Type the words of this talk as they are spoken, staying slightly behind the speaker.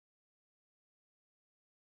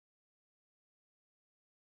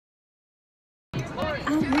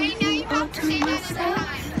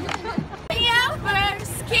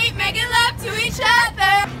First, keep making love to each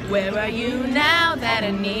other. Where are you now that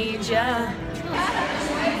I need ya?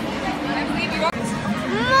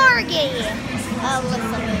 Morgan,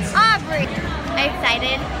 Alyssa, Aubrey. Are you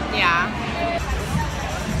excited? Yeah.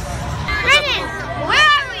 Brennan, where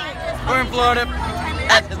are we? We're in Florida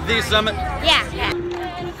at the Summit. Yeah.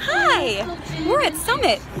 Hi, we're at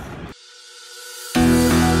Summit.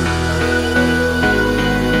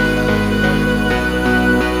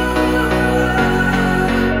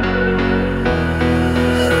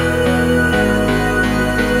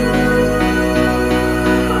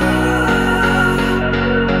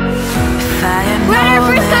 We're at our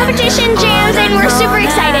first competition, Jams, and we're super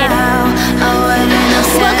excited.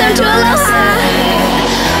 Welcome to Aloha.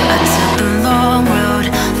 I took the long road,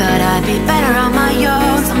 thought I'd be better on my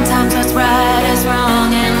own. Sometimes what's right is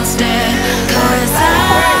wrong instead. 'Cause I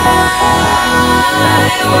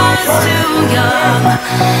was too young,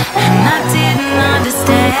 and I didn't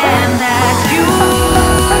understand that you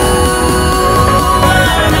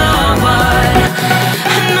are not what,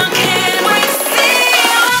 and I can't wait to see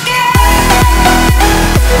you again.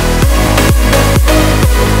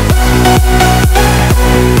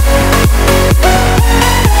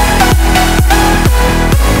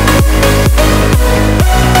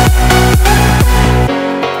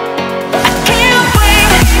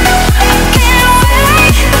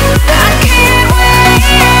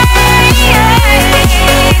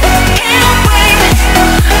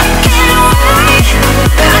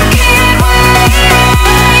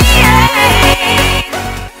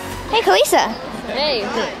 Hey, Kalisa. Hey.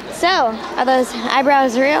 So, are those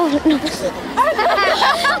eyebrows real? Are you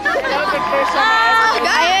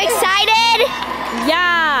excited?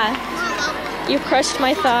 Yeah. You crushed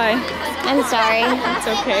my thigh. I'm sorry. It's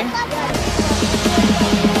okay.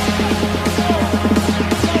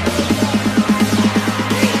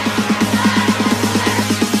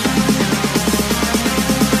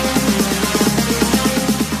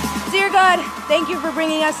 Dear God, thank you for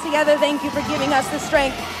bringing us together. Thank you for giving us the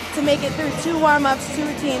strength to make it through 2 warm-ups, 2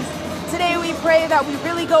 routines. Today we pray that we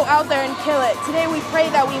really go out there and kill it. Today we pray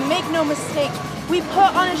that we make no mistake. We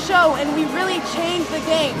put on a show and we really change the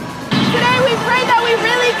game. Today we pray that we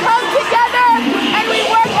really come together and we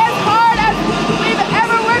work as hard as we've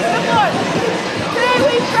ever worked before. Today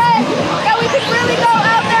we pray that we can really go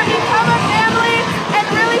out there, become a family, and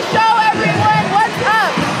really show everyone what's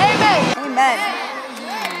up. Amen. Amen.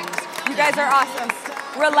 You guys are awesome.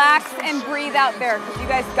 Relax and breathe out there because you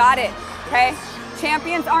guys got it, okay?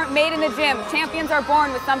 Champions aren't made in the gym. Champions are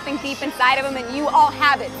born with something deep inside of them and you all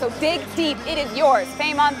have it. So dig deep, it is yours.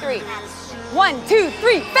 Fame on 3. 1, 2,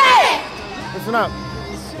 3, fame! Listen up.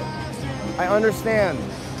 I understand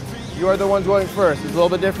you are the ones going first. It's a little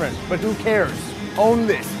bit different, but who cares? Own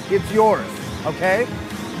this, it's yours, okay?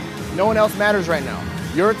 No one else matters right now.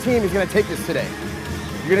 Your team is gonna take this today.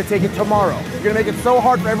 You're gonna take it tomorrow. You're gonna make it so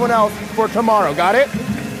hard for everyone else for tomorrow, got it?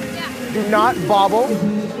 Yeah. Do not bobble,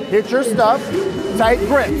 hit your stuff, tight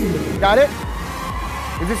grip, got it?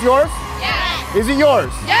 Is this yours? Yes. Is it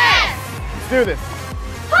yours? Yes. Let's do this.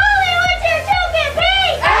 Hollywood's your token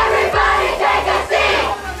piece! Everybody take a seat!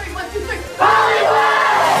 Hollywood!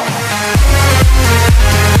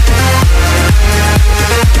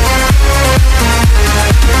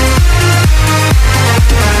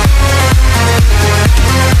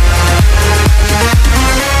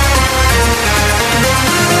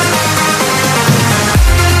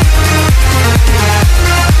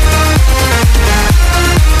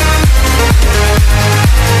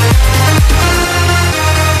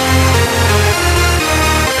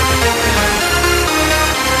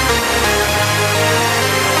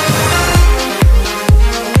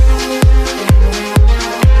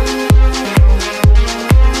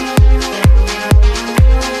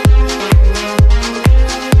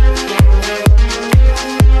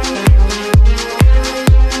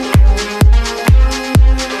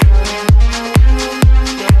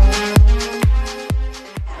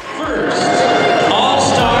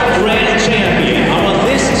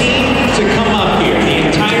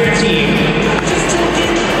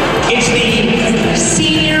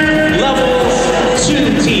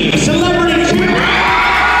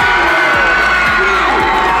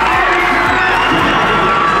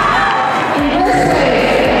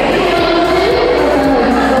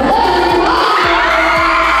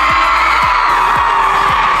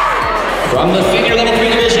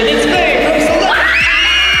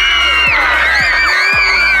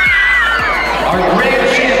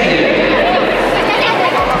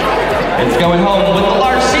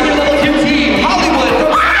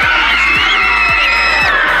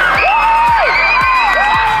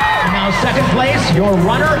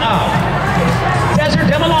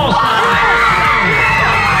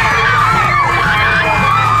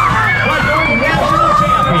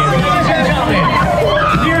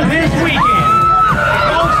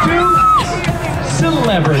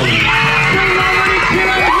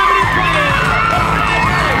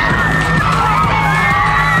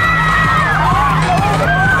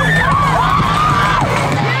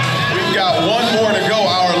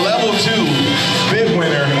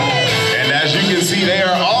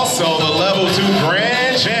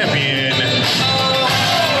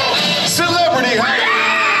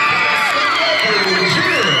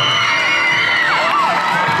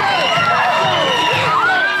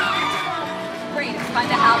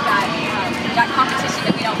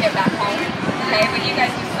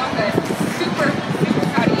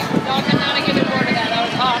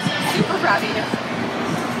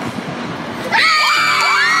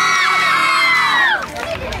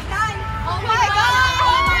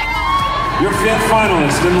 Your fifth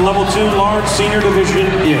finalist in the level 2 large senior division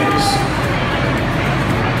is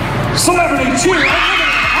Celebrity Cheerleading.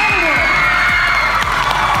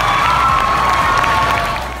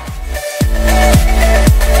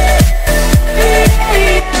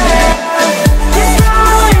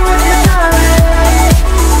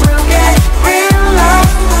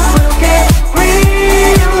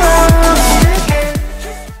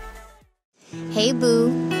 Hey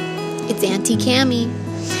Boo, it's Auntie Cammie.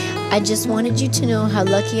 I just wanted you to know how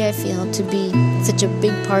lucky I feel to be such a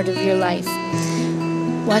big part of your life.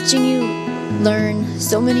 Watching you learn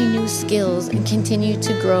so many new skills and continue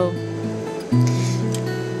to grow,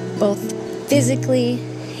 both physically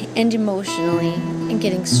and emotionally, and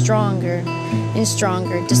getting stronger and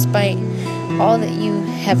stronger despite all that you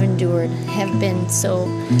have endured, have been so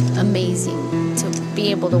amazing to be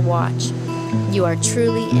able to watch. You are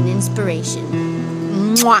truly an inspiration.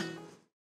 Mwah!